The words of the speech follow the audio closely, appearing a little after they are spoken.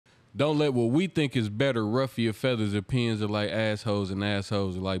Don't let what we think is better ruffle your feathers. Opinions are like assholes and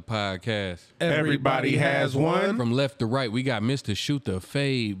assholes are like podcasts. Everybody has one. From left to right, we got Mr. Shoot the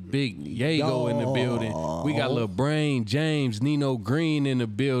Fade, Big Yago in the building. We got Lil Brain, James, Nino Green in the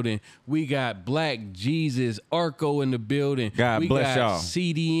building. We got Black Jesus, Arco in the building. God bless y'all.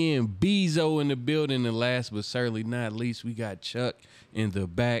 CDN, Bezo in the building. And last but certainly not least, we got Chuck in the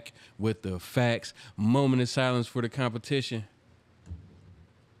back with the facts. Moment of silence for the competition.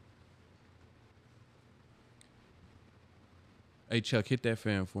 Hey, Chuck, hit that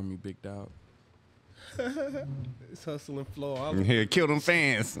fan for me, big dog. It's hustling floor. Here, kill them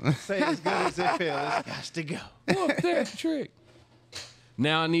fans. Say as good as it feels. It's got to go. Whoop that trick.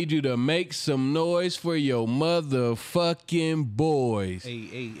 Now I need you to make some noise for your motherfucking boys. Hey.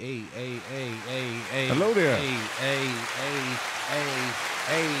 Hello there. Hey,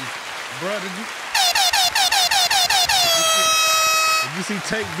 bro, did you see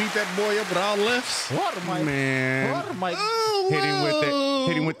Tank beat that boy up with all lefts? Water Mike. Man. Water Mike. Hit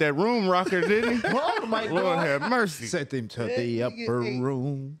him with that room rocker, didn't he? Water Mike. Lord have mercy. Set him to the upper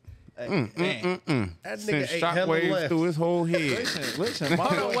room. That Sent nigga ate hella shockwaves left. through his whole head. Listen.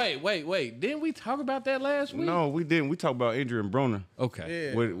 Hold on, wait. Didn't we talk about that last week? No, we didn't. We talked about Adrian Broner. Okay.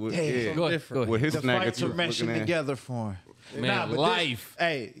 Yeah. With, Hey, Go ahead. different. Go with ahead. his The snack fights are looking meshing at. together for him. Man, but life.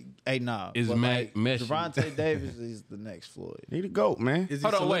 Nah. Is but meshing. Devontae Davis is the next Floyd. He the GOAT, man. Is he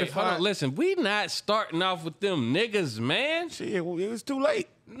Hold on, solidified? Listen, we not starting off with them niggas, man. Shit, well, it was too late.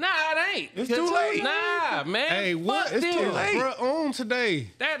 Nah, it ain't. It's too late. Nah, man. Hey, what? Fuck It's them. too late. Bro, on today.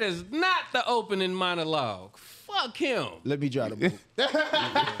 That is not the opening monologue. Fuck him. Let me try to move.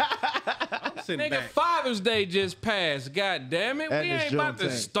 Sitting Nigga, back. Father's Day just passed. God damn it. And We it's ain't about to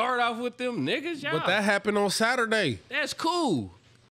Juneteenth. start off with them niggas, y'all. But that happened on Saturday. That's cool.